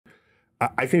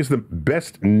I think it's the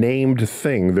best named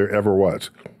thing there ever was.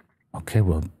 Okay,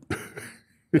 well,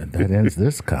 that ends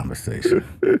this conversation.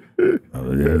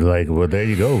 Like, well, there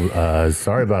you go.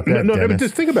 Sorry about that, No, but Dennis.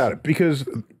 just think about it, because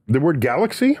the word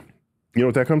galaxy, you know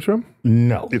what that comes from?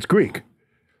 No. It's Greek.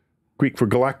 Greek for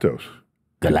galactose.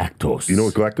 Galactose. You know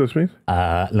what galactose means?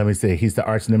 Let me see. He's the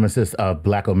arch nemesis of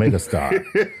Black Omega Star.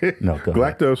 No, go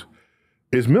ahead. Galactose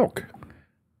is milk.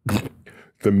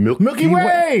 The Milky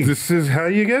Way. This is how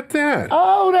you get that.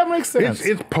 Oh, that makes sense.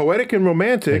 It's poetic and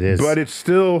romantic, It is. but it's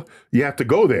still, you have to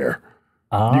go there.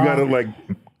 You got to like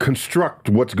construct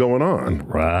what's going on.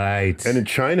 Right. And in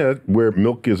China, where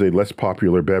milk is a less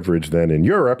popular beverage than in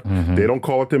Europe, they don't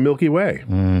call it the Milky Way.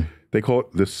 They call it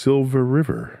the Silver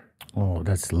River. Oh,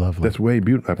 that's lovely. That's way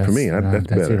beautiful. For me, that's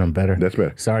better. Even better. That's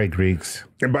better. Sorry, Greeks.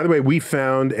 And by the way, we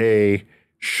found a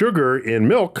sugar in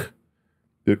milk,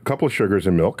 a couple of sugars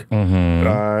in milk.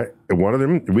 One of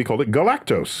them, we called it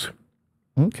galactose.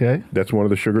 Okay. That's one of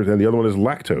the sugars. And the other one is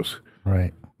lactose.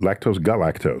 Right. Lactose,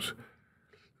 galactose.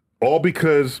 All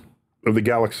because of the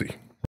galaxy.